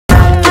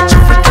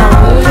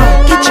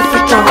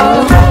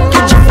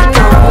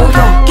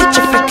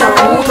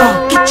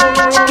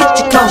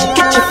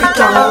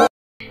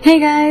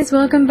guys,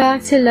 welcome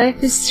back to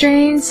Life is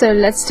Strange, so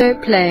let's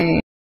start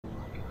playing.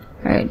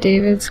 Alright,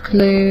 David's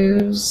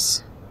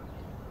clues.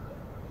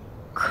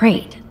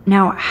 Great.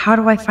 Now, how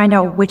do I find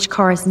out which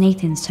car is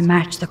Nathan's to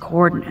match the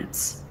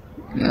coordinates?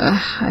 I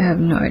have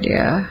no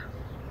idea.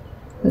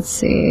 Let's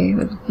see.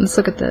 Let's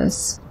look at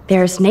this.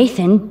 There's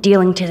Nathan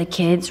dealing to the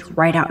kids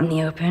right out in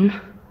the open.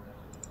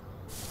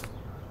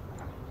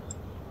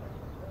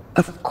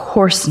 Of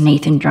course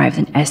Nathan drives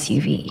an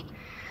SUV.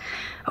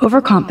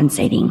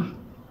 Overcompensating,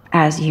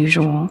 as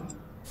usual.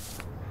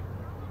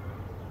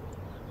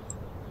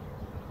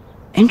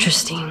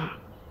 Interesting.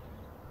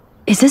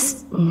 Is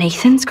this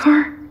Nathan's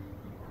car?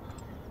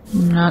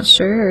 I'm not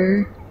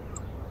sure.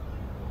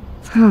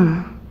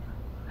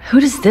 Who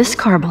does this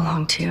car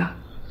belong to?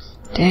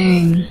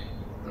 Dang.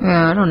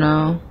 Yeah, I don't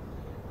know.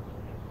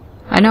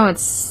 I know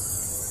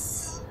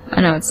it's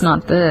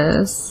not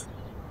this.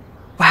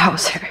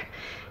 Wowzer.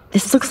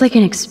 This looks like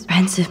an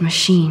expensive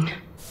machine.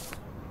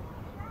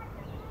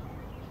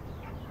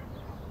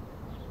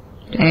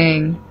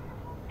 Dang.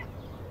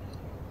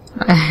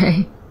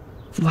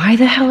 Why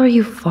the hell are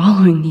you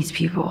following these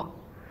people?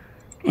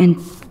 And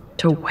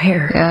to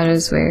where? Yeah, it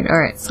is weird.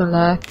 Alright,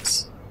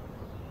 select.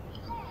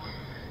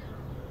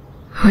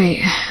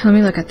 Wait, let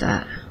me look at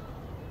that.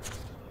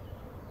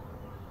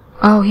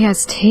 Oh, he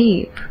has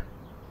tape.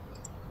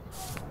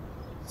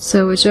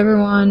 So whichever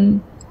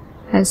one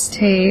has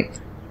tape.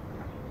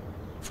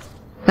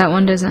 That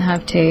one doesn't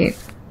have tape.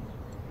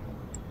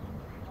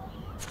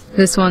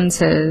 This one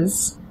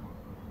says.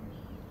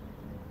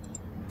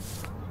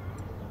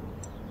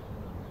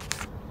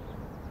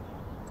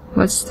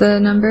 What's the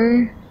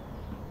number?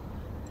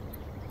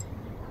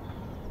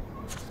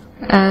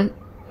 Oh,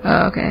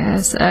 okay,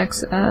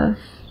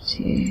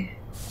 SXFT.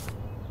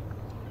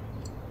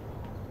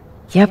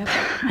 Yep,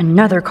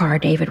 another car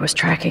David was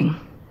tracking.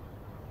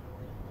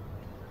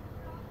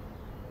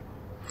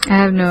 I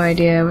have no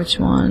idea which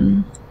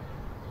one.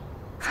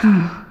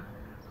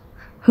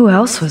 Who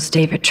else was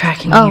David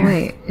tracking Oh, here?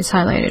 wait, it's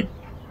highlighted.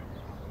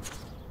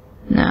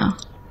 No.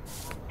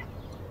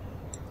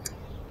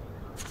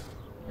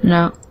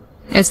 No.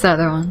 It's the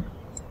other one.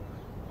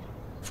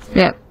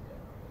 Yep.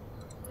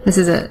 This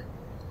is it.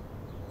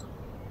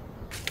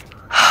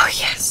 Oh,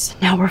 yes.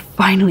 Now we're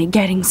finally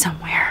getting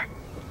somewhere.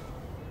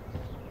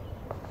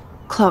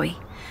 Chloe,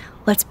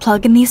 let's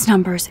plug in these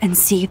numbers and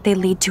see if they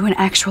lead to an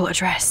actual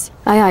address.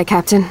 Aye, aye,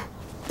 Captain.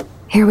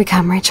 Here we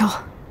come, Rachel.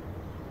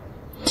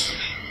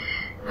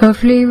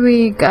 Hopefully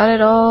we got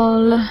it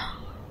all.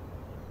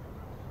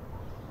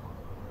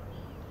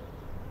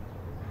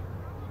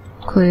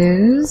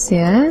 Clues,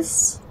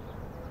 yes.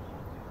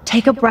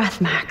 Take a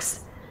breath,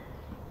 Max.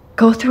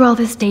 Go through all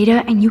this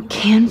data and you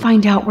can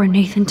find out where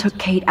Nathan took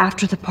Kate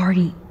after the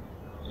party.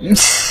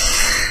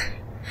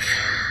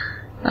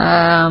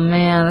 Oh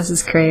man, this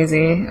is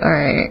crazy.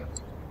 Alright.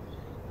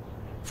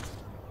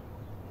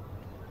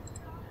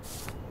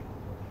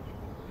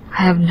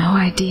 I have no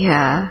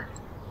idea.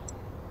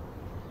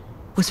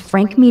 Was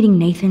Frank meeting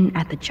Nathan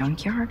at the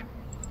junkyard?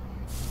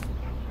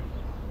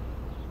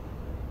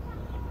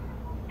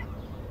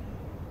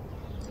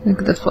 Look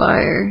at the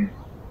flyer.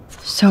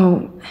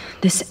 So,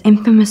 this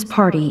infamous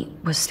party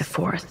was the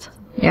 4th.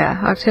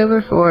 Yeah,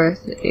 October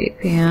 4th, 8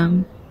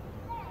 p.m.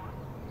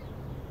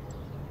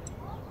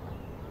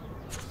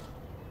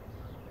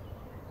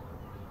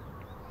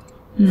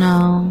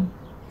 No.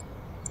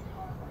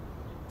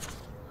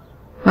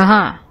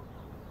 Uh-huh.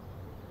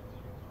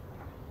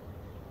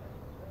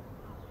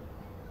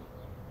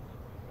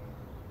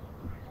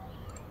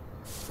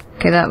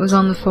 Okay, that was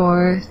on the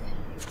 4th.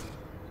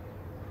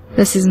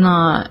 This is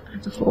not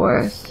the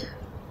 4th.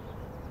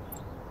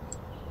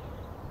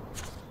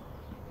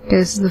 Okay,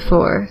 this is the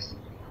 4th.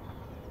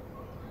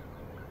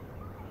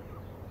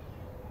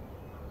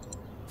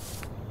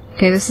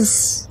 Okay, this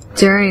is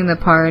during the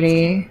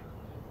party.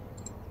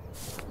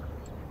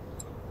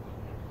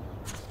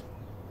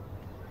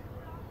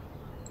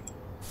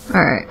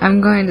 Alright,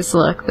 I'm going to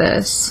select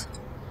this.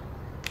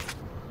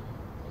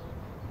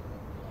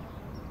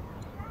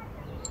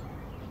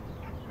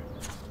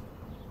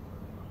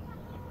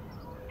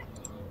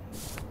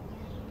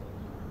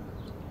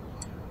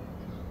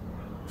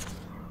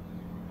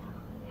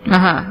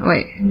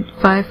 Wait,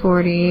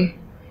 5:40.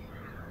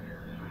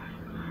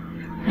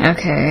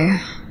 Okay,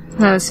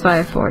 that was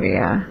 5:40,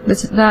 yeah.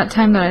 That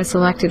time that I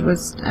selected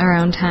was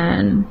around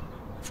 10.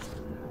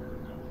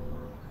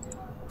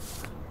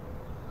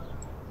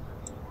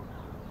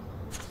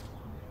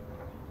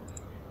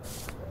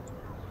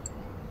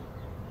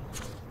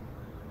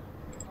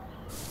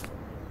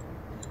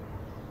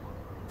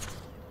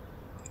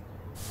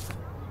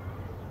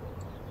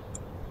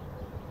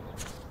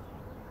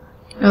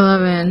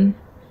 $11.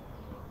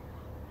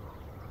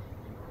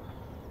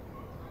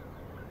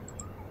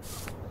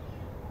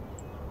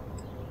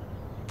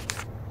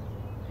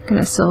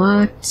 Gonna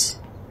select.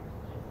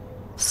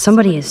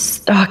 Somebody is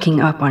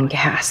stocking up on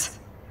gas.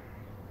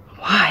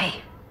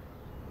 Why?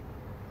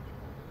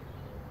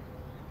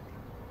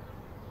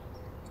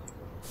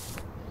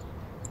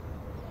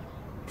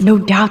 No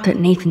doubt that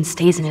Nathan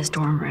stays in his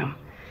dorm room.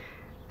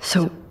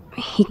 So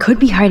He could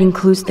be hiding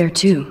clues there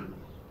too.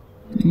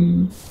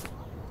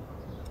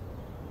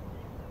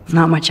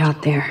 Not much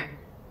out there.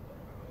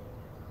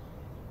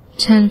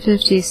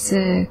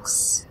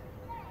 10:56.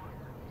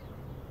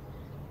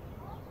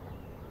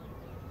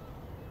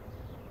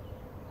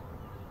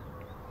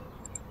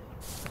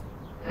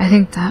 I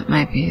think that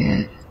might be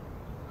it.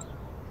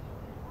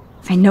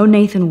 I know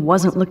Nathan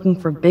wasn't looking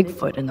for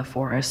Bigfoot in the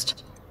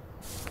forest.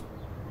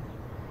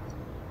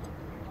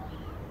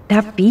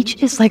 That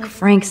beach is like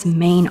Frank's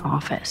main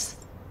office.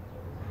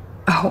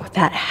 Oh,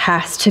 that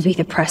has to be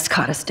the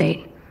Prescott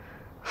estate.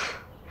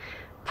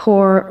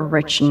 Poor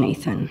rich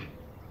Nathan.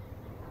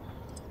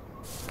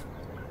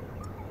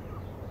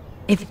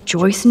 If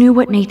Joyce knew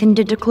what Nathan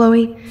did to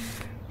Chloe,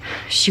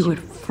 she would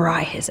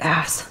fry his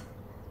ass.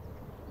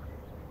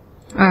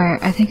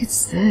 Alright, I think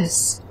it's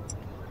this.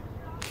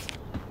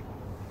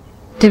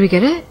 Did we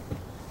get it?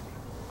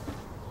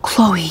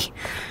 Chloe,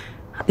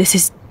 this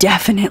is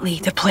definitely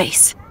the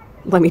place.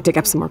 Let me dig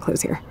up some more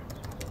clues here.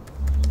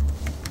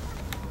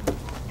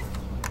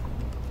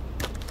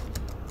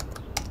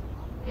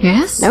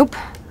 Yes? Nope.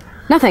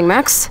 Nothing,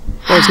 Max.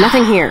 There's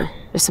nothing here.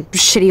 Just some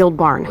shitty old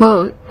barn.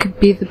 Well, it could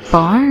be the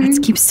barn. Let's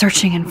keep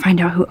searching and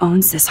find out who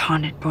owns this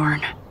haunted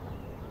barn.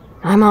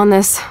 I'm on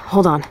this.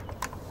 Hold on.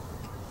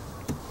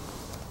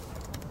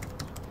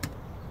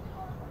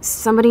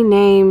 Somebody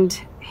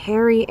named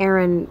Harry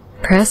Aaron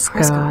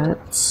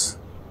Prescott.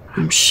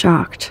 I'm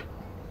shocked.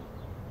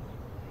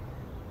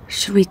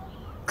 Should we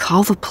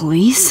call the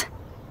police?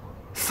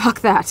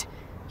 Fuck that.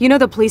 You know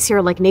the police here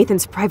are like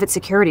Nathan's private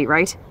security,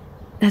 right?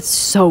 That's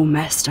so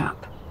messed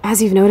up.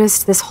 As you've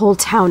noticed, this whole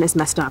town is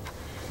messed up.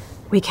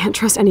 We can't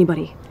trust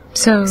anybody.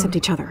 So, Except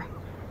each other.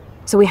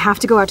 So we have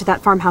to go out to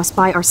that farmhouse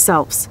by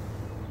ourselves.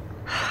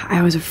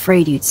 I was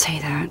afraid you'd say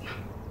that.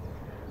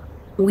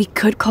 We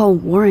could call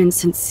Warren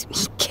since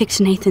he kicked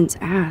Nathan's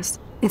ass.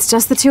 It's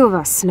just the two of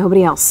us,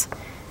 nobody else.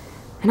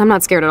 And I'm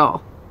not scared at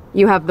all.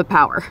 You have the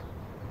power.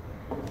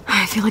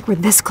 I feel like we're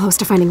this close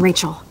to finding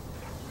Rachel.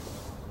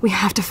 We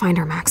have to find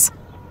her, Max.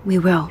 We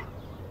will.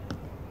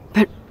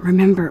 But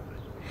remember,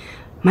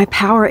 my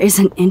power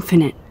isn't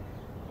infinite.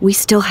 We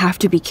still have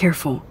to be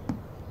careful.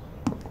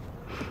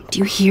 Do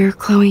you hear,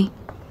 Chloe?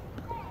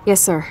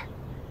 Yes, sir.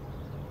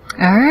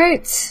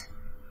 alright.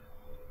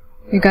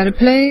 We got a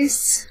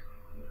place.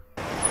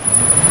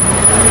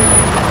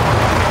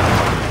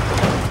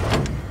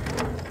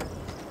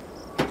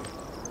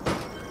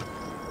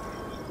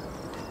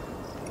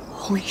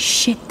 Holy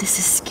shit, this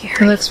is It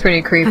scary. looks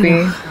pretty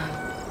creepy.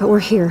 But we're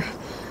here.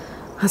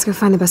 Let's go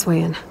find the best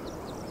way in.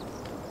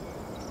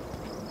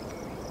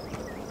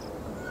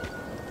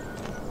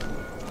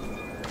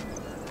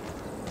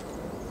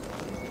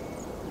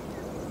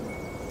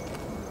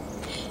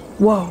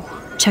 Whoa,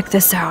 check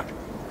this out.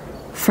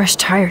 Fresh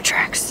tire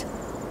tracks.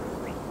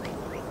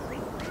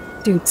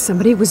 Dude,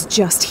 somebody was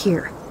just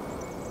here.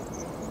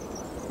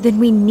 Then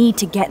we need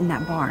to get in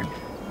that barn.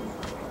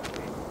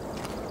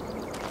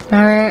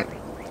 Alright.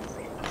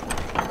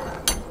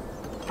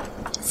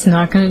 It's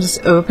not gonna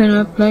just open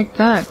up like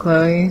that,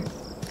 Chloe.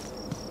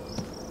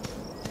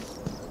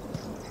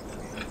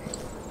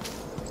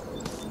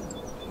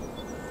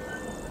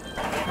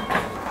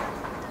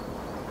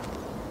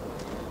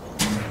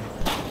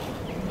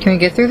 Can we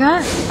get through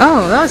that?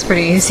 Oh, that was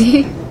pretty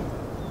easy.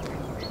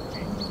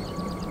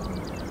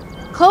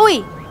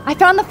 Chloe, I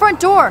found the front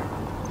door.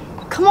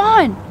 Come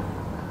on.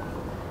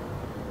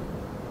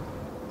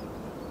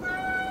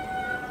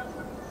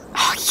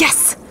 Oh,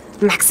 yes!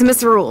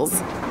 Maximus rules.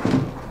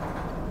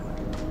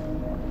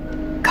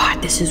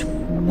 God, this is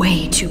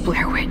way too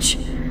Blair Witch.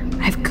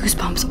 I have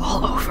goosebumps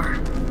all over.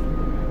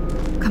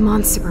 Come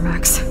on,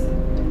 Supermax.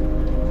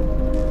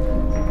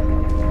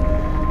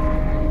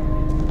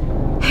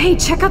 Hey,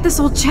 check out this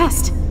old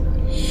chest.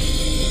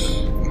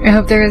 I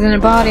hope there isn't a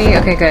body.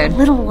 Okay, good. A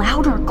little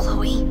louder,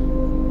 Chloe.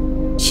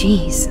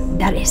 Jeez,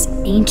 that is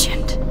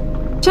ancient.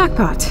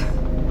 Jackpot.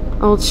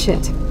 Old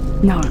shit.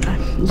 No,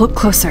 look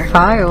closer.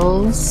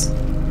 Files.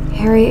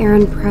 Harry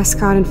Aaron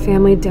Prescott and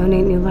family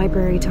donate new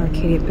library to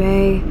Arcadia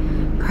Bay.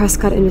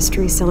 Prescott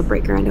Industries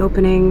celebrate grand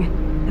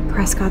opening. The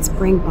Prescotts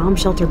bring bomb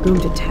shelter boom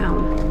to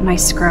town.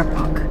 Nice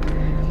scrapbook.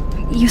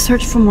 You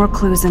search for more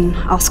clues and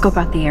I'll scope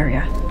out the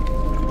area.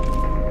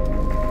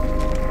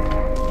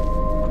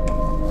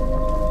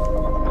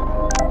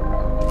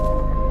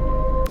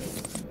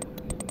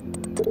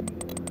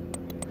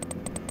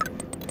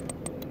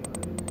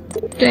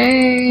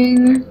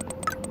 Dang.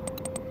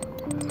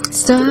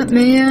 Stop,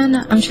 man.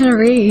 I'm trying to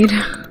read.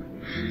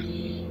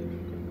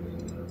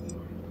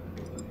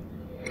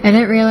 I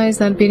didn't realize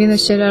that beating the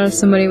shit out of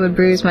somebody would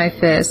bruise my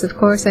fist. Of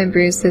course I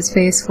bruised his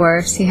face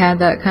worse. He had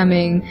that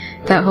coming.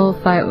 That whole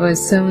fight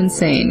was so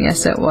insane.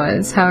 Yes, it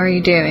was. How are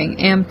you doing?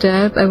 Amped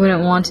up? I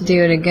wouldn't want to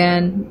do it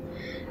again.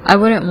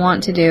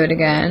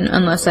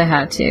 Unless I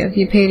had to.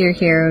 You paid your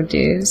hero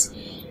dues.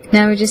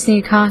 Now we just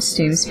need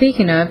costumes.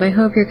 Speaking of, I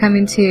hope you're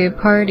coming to a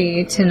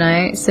party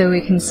tonight so we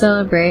can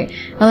celebrate.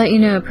 I'll let you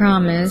know,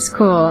 promise.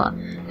 Cool.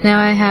 Now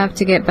I have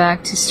to get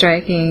back to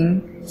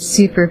striking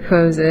super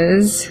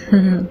poses.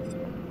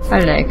 I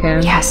like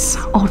him. Yes,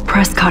 old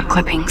Prescott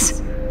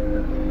clippings.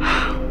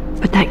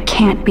 But that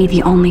can't be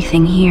the only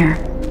thing here.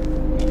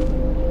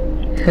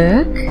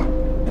 Hook?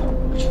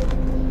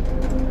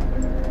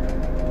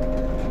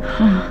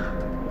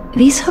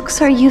 These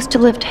hooks are used to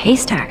lift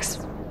haystacks.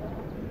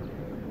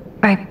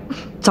 I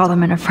saw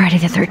them in a Friday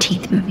the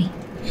 13th movie.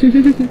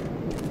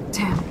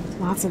 Damn,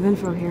 lots of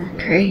info here.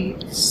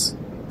 Great.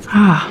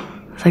 Ah,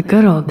 the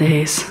good old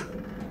days.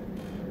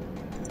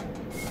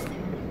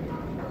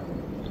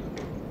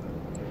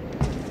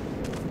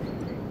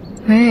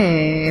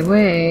 Hey,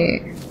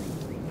 wait.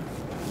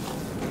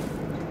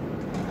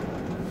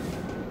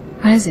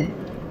 What is it?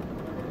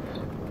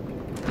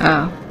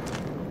 Oh.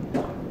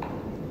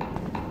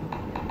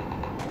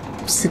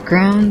 Just the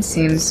ground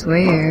seems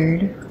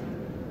weird.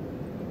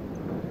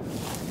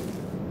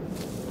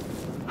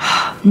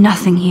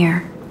 Nothing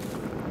here.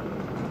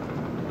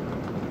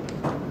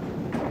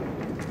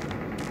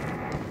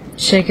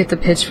 Should I get the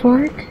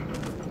pitchfork?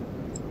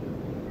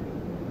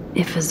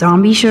 If a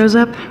zombie shows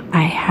up,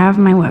 I have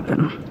my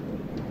weapon.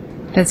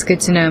 That's good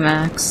to know,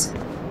 Max.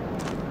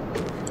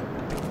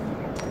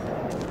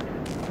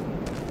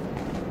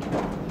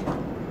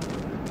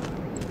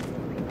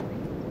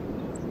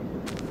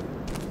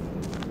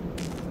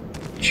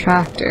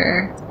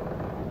 Tractor.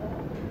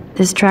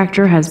 This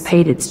tractor has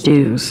paid its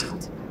dues.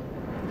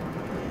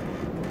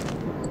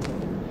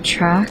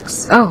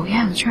 Tracks? Oh,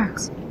 yeah, the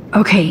tracks.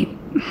 Okay,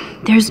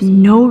 there's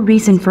no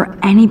reason for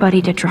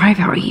anybody to drive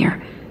out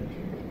here.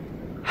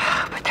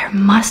 But there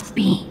must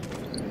be.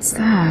 What's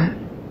that?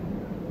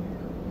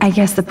 I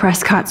guess the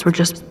Prescotts were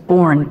just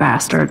born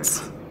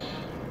bastards.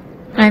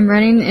 I'm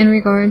running in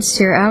regards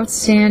to your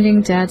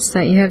outstanding debts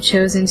that you have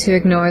chosen to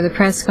ignore. The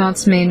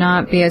Prescotts may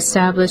not be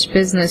established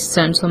business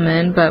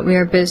gentlemen, but we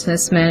are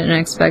businessmen and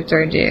expect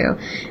our due.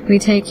 We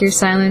take your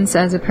silence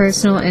as a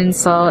personal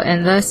insult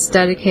and thus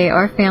dedicate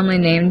our family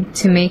name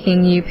to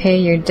making you pay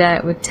your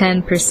debt with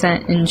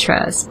 10%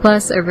 interest,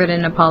 plus a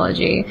written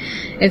apology.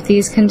 If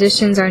these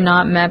conditions are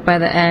not met by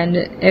the end,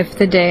 if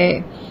the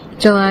day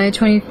July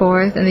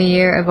 24th in the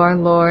year of our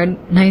Lord,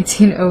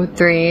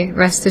 1903,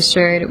 rest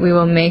assured we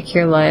will make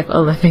your life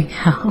a living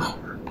hell.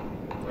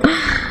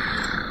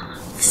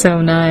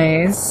 So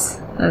nice.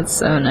 That's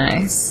so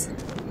nice.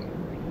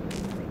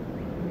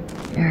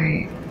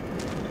 Alright.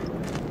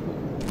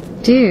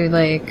 Dude,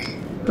 like,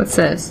 what's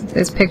this?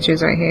 There's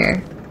pictures right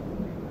here.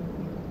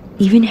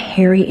 Even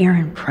Harry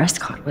Aaron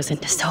Prescott was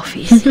into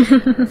selfies.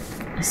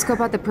 Scope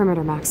out the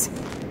perimeter, Max.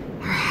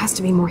 There has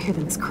to be more here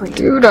than this crate.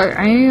 Dude,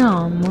 I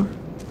am.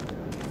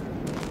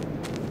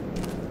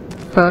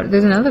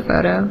 There's another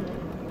photo.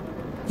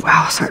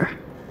 Wow, sir.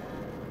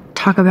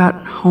 Talk about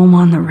home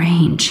on the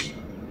range.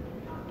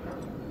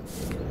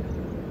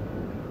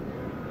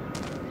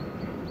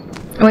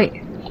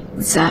 Wait,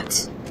 what's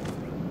that?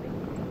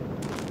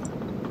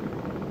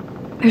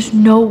 There's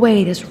no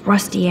way this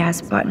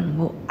rusty-ass button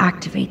will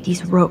activate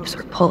these ropes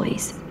or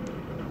pulleys.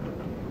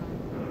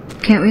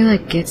 Can't we,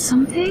 like, get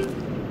something?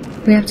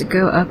 We have to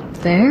go up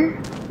there?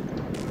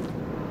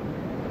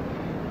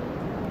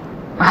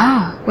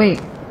 Ah, wait.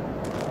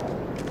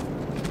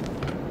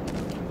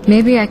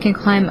 Maybe I can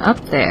climb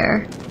up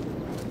there.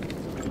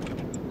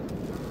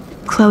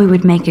 Chloe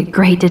would make a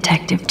great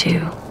detective, too.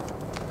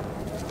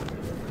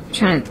 I'm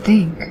trying to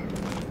think.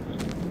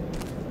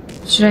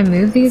 Should I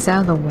move these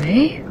out of the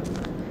way?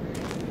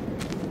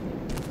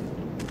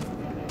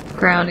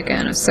 Ground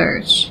again, a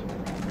search.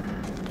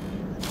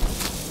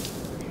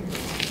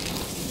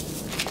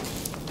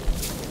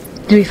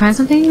 Did we find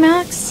something,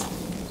 Max?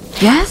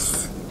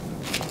 Yes?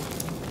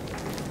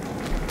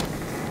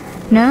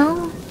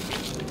 No?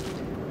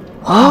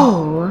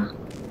 Whoa.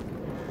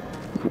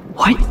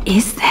 What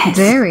is this?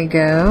 There we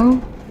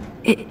go.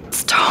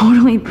 It's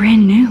totally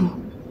brand new.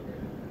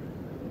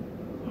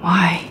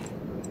 Why?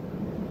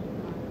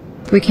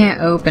 We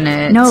can't open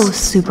it. No,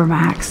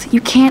 Supermax.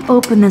 You can't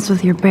open this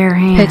with your bare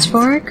hands.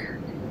 Pitchfork?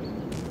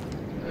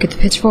 Get the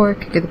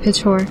pitchfork. Get the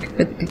pitchfork. Get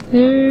the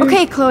pitchfork.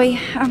 Okay, Chloe.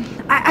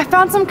 I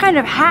found some kind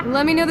of hack.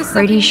 Let me know the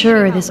Pretty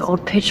sure this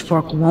old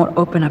pitchfork won't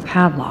open a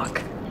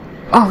padlock.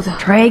 Oh, the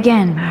Try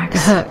again,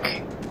 Max. hook.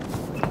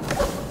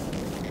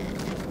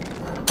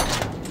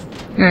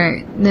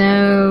 Alright,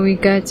 now we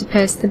got to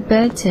press the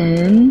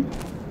button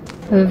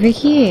over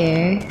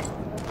here.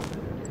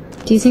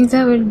 Do you think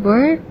that would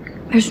work?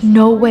 There's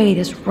no way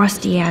this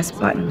rusty-ass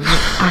button will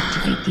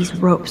activate these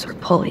ropes or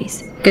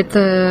pulleys. Get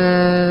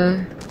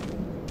the...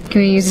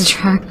 Can we use a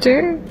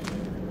tractor?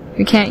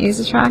 We can't use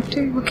a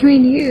tractor? What can we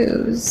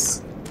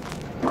use?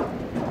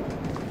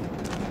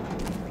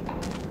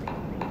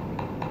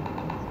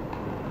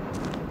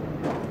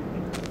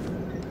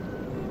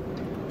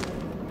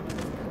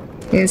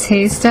 Use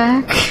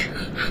haystack?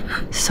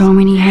 So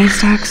many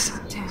haystacks,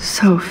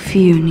 so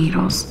few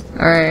needles.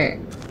 Alright.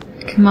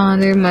 Come on,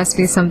 there must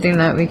be something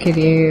that we could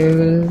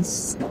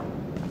use.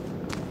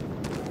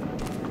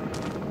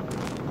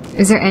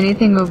 Is there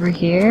anything over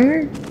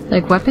here?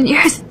 Like weapon?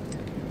 Yes!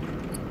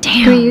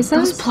 Damn, Can we use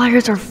those those?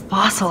 pliers are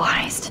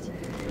fossilized.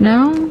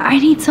 No? I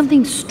need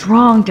something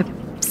strong to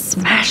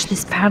smash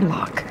this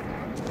padlock.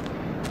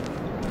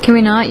 Can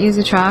we not use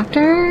a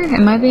tractor?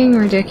 Am I being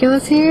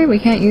ridiculous here? We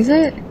can't use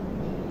it?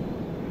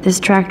 This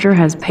tractor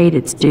has paid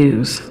its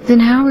dues. Then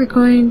how are we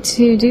going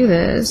to do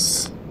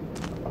this?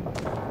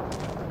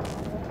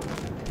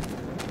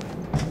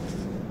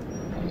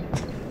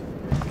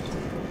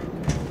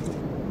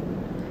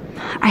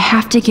 I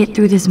have to get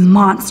through this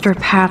monster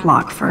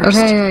padlock first.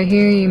 Okay, I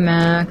hear you,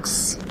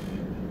 Max.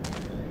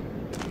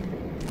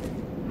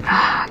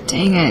 Ah,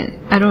 dang it.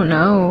 I don't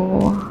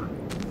know.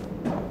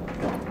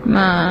 Come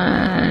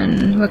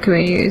on. What can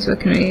we use? What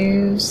can we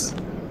use?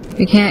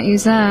 We can't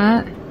use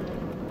that.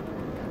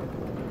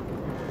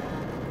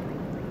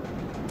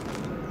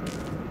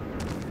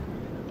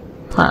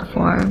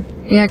 Platform.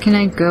 Yeah, can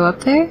I go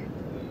up there?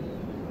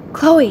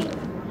 Chloe,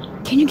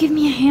 can you give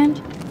me a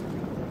hand?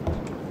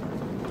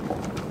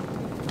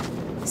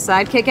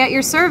 Sidekick at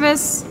your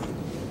service.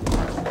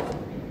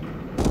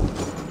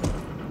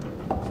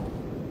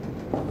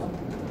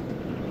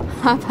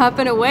 Up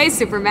and away,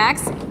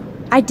 Supermax.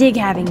 I dig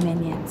having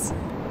minions.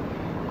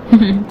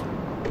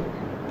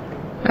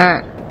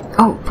 Alright.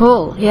 Oh,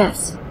 pull.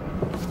 Yes.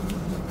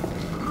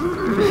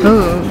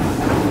 Ooh.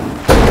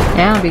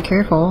 Yeah, be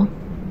careful.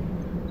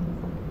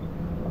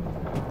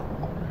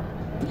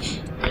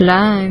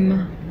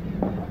 Climb.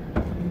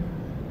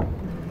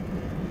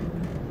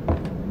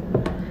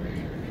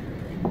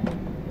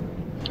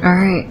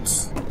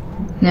 Alright.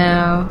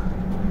 Now,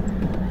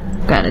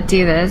 gotta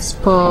do this.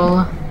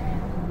 Pull.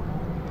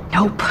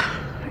 Nope.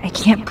 I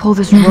can't pull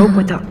this rope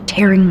without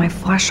tearing my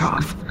flesh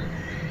off.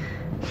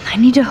 I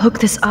need to hook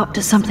this up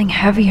to something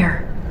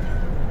heavier.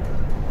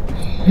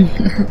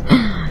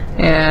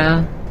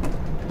 Yeah.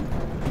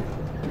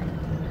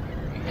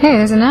 Hey,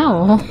 there's an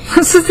owl.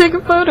 Let's just take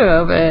a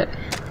photo of it.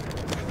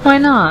 Why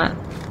not?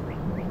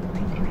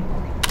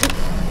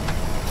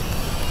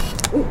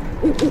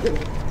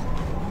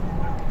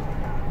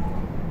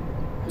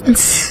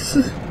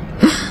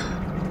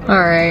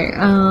 Alright,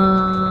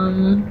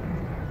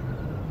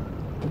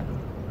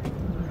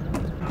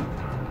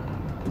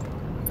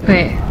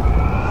 wait.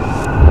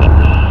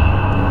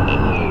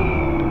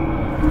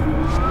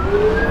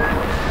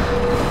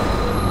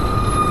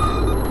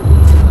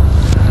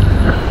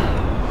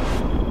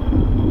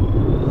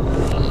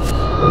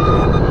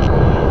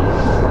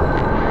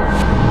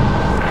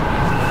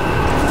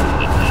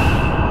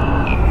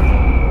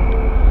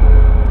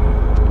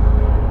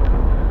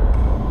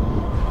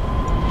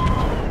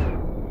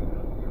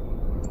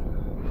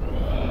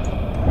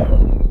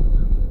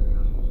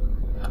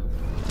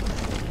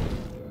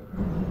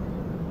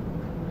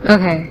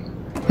 Okay,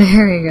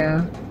 there we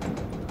go.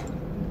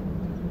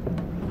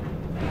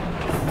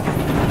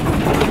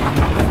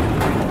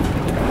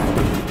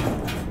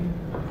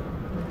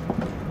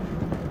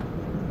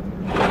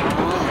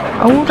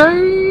 Oh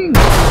dang!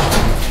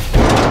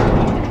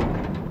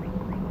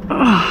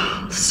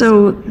 Ugh,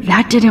 so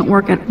that didn't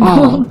work at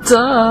all. Oh,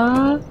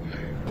 duh!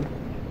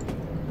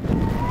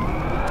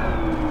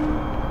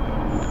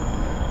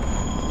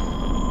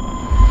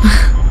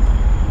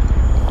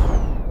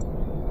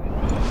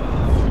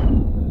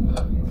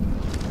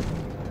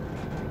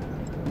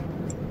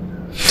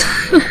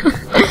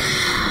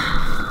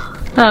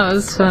 That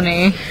was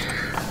funny.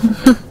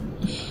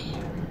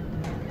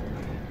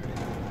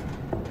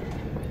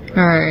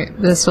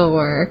 Alright, this will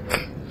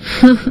work.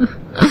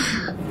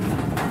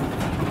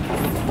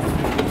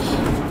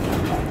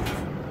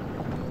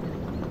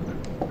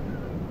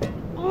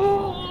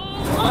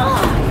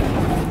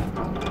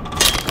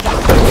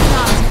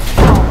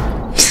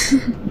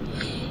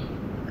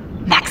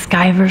 Max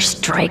Guyver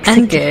strikes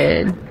I'm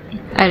again. good.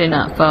 I did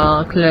not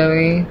fall,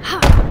 Chloe.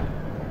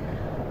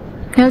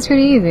 That was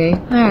pretty easy.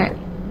 Alright.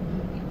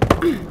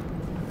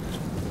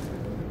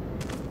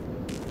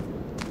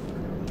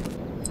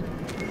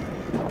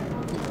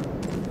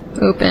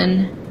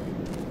 Open.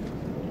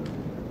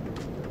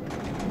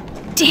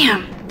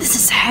 Damn, this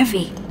is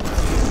heavy.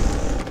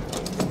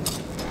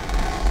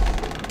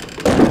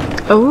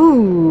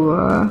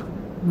 Oh.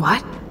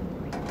 What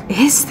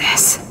is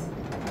this?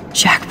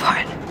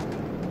 Jackpot.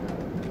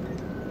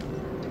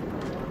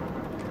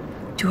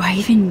 Do I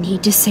even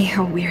need to say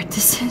how weird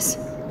this is?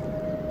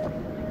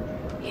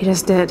 You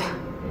just did.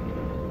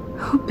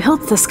 Who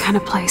built this kind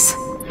of place?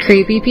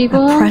 Creepy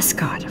people?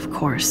 Prescott, of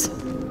course.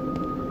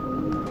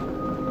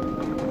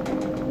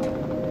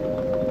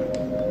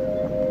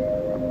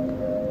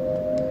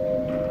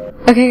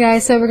 Okay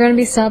guys, so we're going to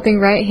be stopping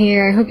right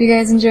here. I hope you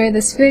guys enjoyed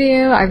this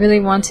video. I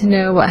really want to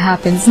know what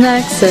happens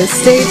next, so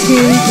stay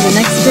tuned for the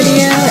next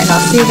video, and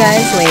I'll see you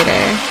guys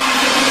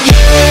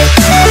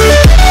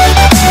later.